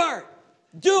all your heart.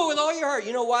 Do it with all your heart.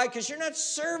 You know why? Because you're not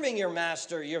serving your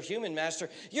master, your human master.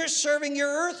 You're serving your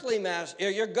earthly master,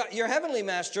 your heavenly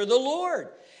master, the Lord.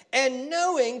 And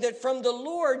knowing that from the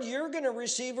Lord, you're going to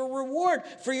receive a reward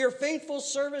for your faithful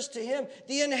service to him,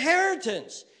 the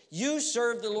inheritance. You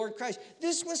serve the Lord Christ.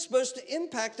 This was supposed to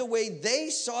impact the way they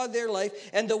saw their life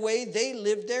and the way they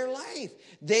lived their life.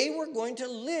 They were going to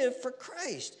live for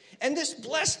Christ. And this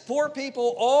blessed poor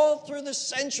people all through the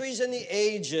centuries and the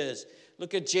ages.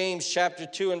 Look at James chapter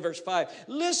 2 and verse 5.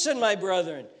 Listen, my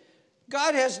brethren,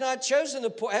 has not God chosen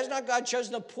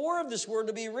the poor of this world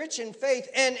to be rich in faith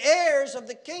and heirs of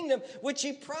the kingdom which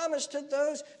he promised to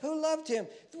those who loved him?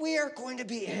 We are going to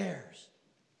be heirs.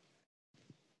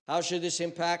 How should this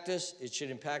impact us? It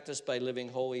should impact us by living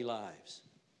holy lives.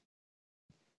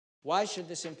 Why should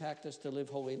this impact us to live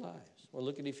holy lives? Well,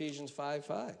 look at Ephesians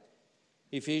 5:5.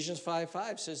 Ephesians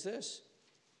 5:5 says this.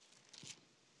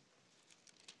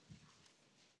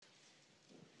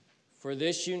 For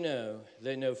this you know,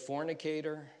 that no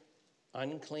fornicator,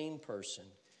 unclean person,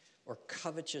 or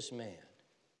covetous man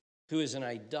who is an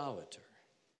idolater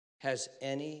has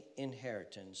any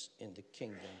inheritance in the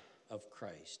kingdom of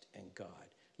Christ and God.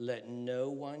 Let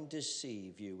no one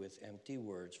deceive you with empty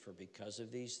words, for because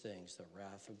of these things the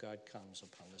wrath of God comes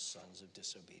upon the sons of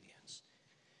disobedience.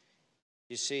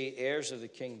 You see, heirs of the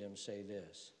kingdom say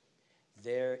this: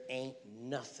 there ain't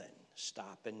nothing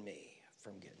stopping me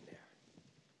from getting there.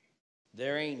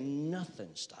 There ain't nothing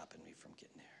stopping me from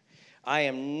getting there. I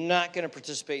am not going to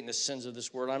participate in the sins of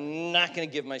this world. I'm not going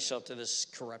to give myself to this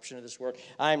corruption of this world.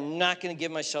 I'm not going to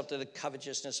give myself to the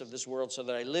covetousness of this world so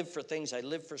that I live for things, I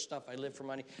live for stuff, I live for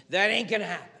money. That ain't going to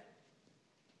happen.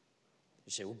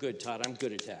 You say, well, good, Todd, I'm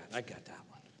good at that. I got that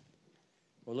one.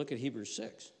 Well, look at Hebrews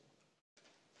 6.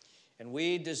 And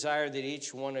we desire that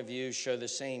each one of you show the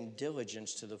same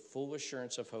diligence to the full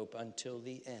assurance of hope until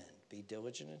the end. Be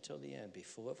diligent until the end. Be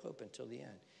full of hope until the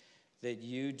end. That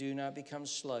you do not become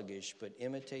sluggish, but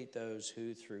imitate those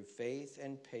who through faith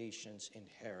and patience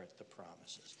inherit the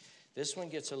promises. This one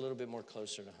gets a little bit more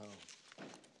closer to home.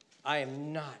 I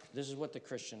am not, this is what the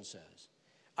Christian says,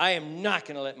 I am not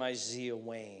going to let my zeal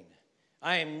wane.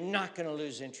 I am not going to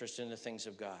lose interest in the things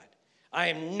of God. I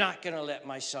am not going to let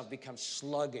myself become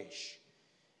sluggish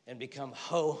and become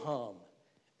ho-hum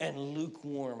and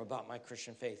lukewarm about my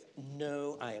Christian faith.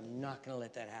 No, I am not going to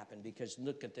let that happen, because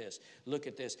look at this. Look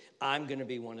at this. I'm going to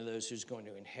be one of those who's going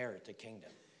to inherit the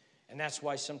kingdom. And that's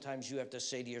why sometimes you have to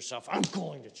say to yourself, I'm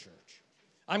going to church.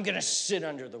 I'm going to sit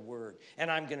under the word,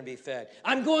 and I'm going to be fed.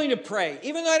 I'm going to pray.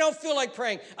 Even though I don't feel like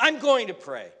praying, I'm going to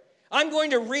pray. I'm going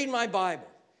to read my Bible.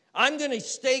 I'm going to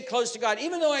stay close to God,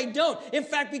 even though I don't. In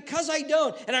fact, because I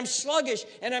don't, and I'm sluggish,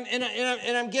 and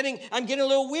I'm getting a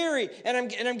little weary, and I'm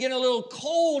getting a little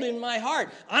cold in my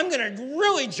heart, I'm going to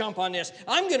really jump on this.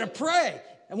 I'm going to pray.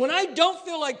 And when I don't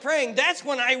feel like praying, that's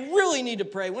when I really need to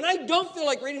pray. When I don't feel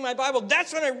like reading my Bible,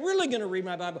 that's when I'm really going to read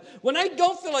my Bible. When I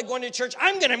don't feel like going to church,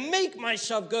 I'm going to make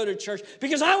myself go to church,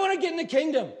 because I want to get in the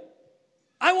kingdom.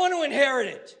 I want to inherit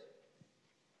it.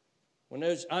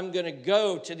 I'm going to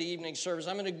go to the evening service.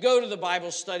 I'm going to go to the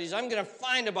Bible studies. I'm going to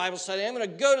find a Bible study. I'm going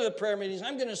to go to the prayer meetings.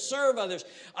 I'm going to serve others.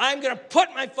 I'm going to put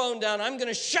my phone down. I'm going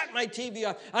to shut my TV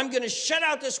off. I'm going to shut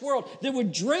out this world that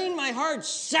would drain my heart,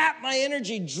 sap my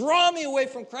energy, draw me away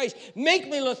from Christ, make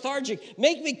me lethargic,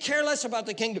 make me careless about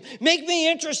the kingdom, make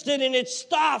me interested in its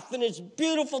stuff and its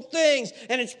beautiful things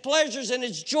and its pleasures and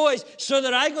its joys, so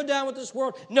that I go down with this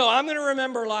world. No, I'm going to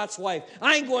remember Lot's wife.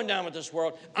 I ain't going down with this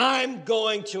world. I'm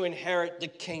going to inherit the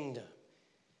kingdom.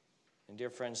 And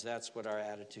dear friends, that's what our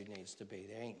attitude needs to be.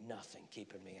 There ain't nothing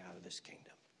keeping me out of this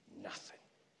kingdom. Nothing.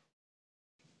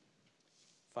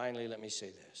 Finally, let me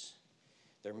say this.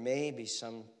 There may be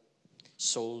some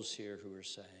souls here who are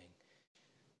saying,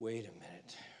 wait a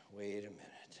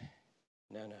minute.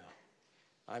 No.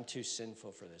 I'm too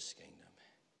sinful for this kingdom.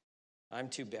 I'm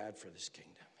too bad for this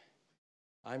kingdom.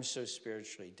 I'm so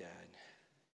spiritually dead.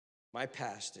 My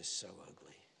past is so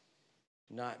ugly.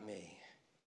 Not me.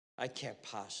 I can't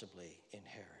possibly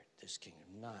inherit this kingdom,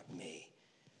 not me.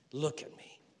 Look at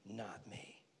me, not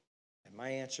me. And my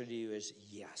answer to you is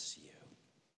yes, you.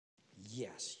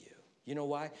 Yes, you. You know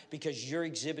why? Because you're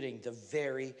exhibiting the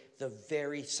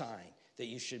very sign that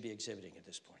you should be exhibiting at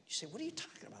this point. You say, what are you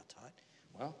talking about, Todd?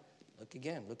 Well, look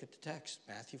again. Look at the text.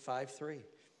 Matthew 5:3.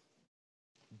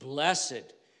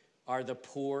 Blessed are the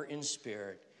poor in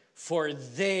spirit, for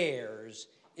theirs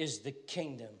is the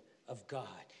kingdom of God.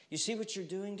 You see what you're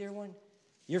doing, dear one?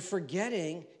 You're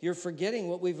forgetting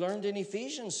what we've learned in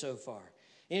Ephesians so far.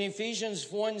 In Ephesians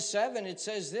 1:7, it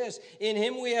says this, in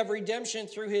him we have redemption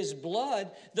through his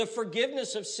blood, the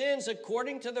forgiveness of sins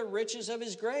according to the riches of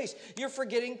his grace. You're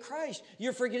forgetting Christ.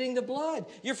 You're forgetting the blood.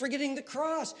 You're forgetting the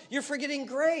cross. You're forgetting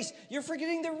grace. You're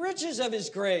forgetting the riches of his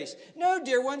grace. No,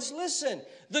 dear ones, listen.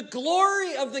 The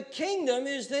glory of the kingdom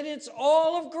is that it's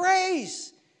all of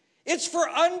grace. It's for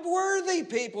unworthy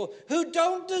people who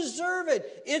don't deserve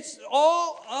it. It's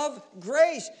all of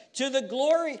grace to the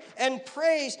glory and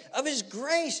praise of his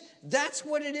grace. That's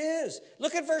what it is.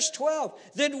 Look at verse 12.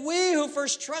 That we who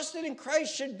first trusted in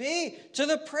Christ should be to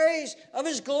the praise of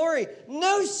his glory.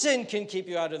 No sin can keep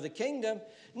you out of the kingdom.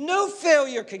 No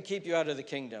failure can keep you out of the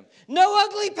kingdom. No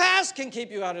ugly past can keep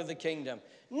you out of the kingdom.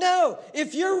 No,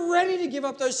 if you're ready to give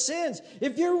up those sins,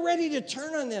 if you're ready to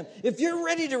turn on them, if you're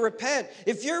ready to repent,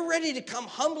 if you're ready to come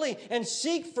humbly and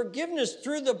seek forgiveness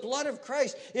through the blood of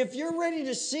Christ, if you're ready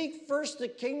to seek first the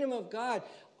kingdom of God,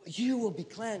 you will be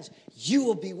cleansed, you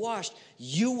will be washed,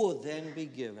 you will then be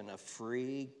given a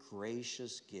free,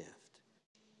 gracious gift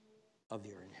of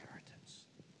your inheritance.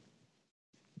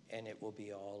 And it will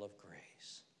be all of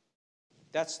grace.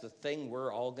 That's the thing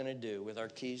we're all going to do with our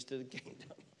keys to the kingdom.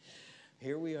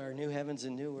 Here we are, new heavens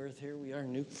and new earth. Here we are,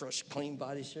 new, fresh, clean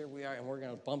bodies. Here we are, and we're going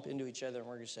to bump into each other, and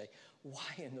we're going to say, why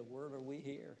in the world are we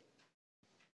here?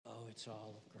 Oh, it's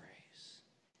all of grace.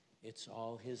 It's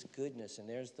all his goodness. And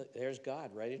there's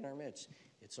God right in our midst.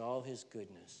 It's all his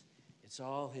goodness. It's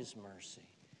all his mercy.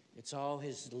 It's all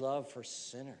his love for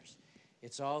sinners.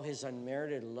 It's all his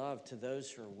unmerited love to those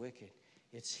who are wicked.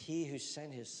 It's he who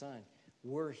sent his son.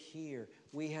 We're here.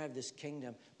 We have this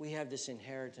kingdom. We have this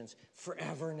inheritance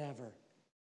forever and ever.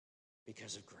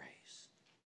 Because of grace.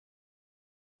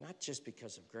 Not just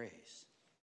because of grace,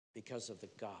 because of the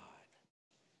God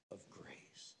of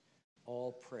grace.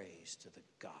 All praise to the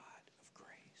God of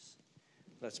grace.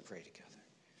 Let's pray together.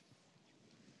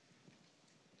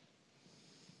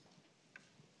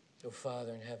 Oh,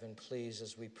 Father in heaven, please,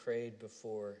 as we prayed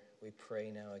before, we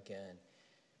pray now again.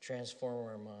 Transform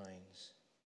our minds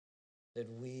that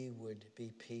we would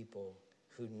be people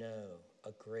who know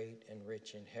a great and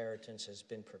rich inheritance has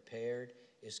been prepared,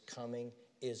 is coming,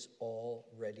 is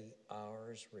already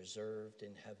ours, reserved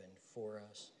in heaven for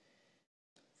us.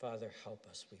 Father, help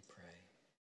us, we pray.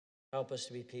 Help us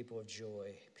to be people of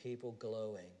joy, people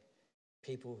glowing,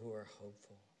 people who are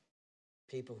hopeful,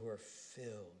 people who are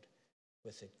filled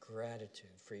with a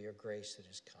gratitude for your grace that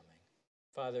is coming.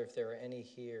 Father, if there are any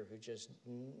here who just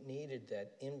needed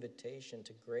that invitation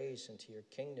to grace and to your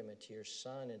kingdom and to your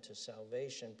Son and to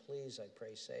salvation, please, I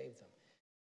pray, save them.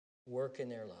 Work in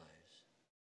their lives.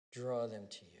 Draw them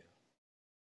to you.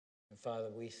 And Father,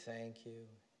 we thank you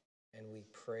and we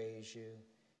praise you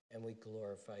and we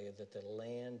glorify you that the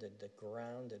land and the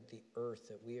ground and the earth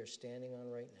that we are standing on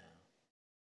right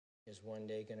now is one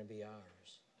day going to be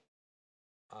ours.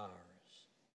 Ours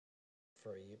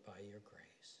for you by your grace.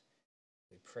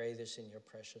 We pray this in your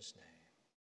precious name.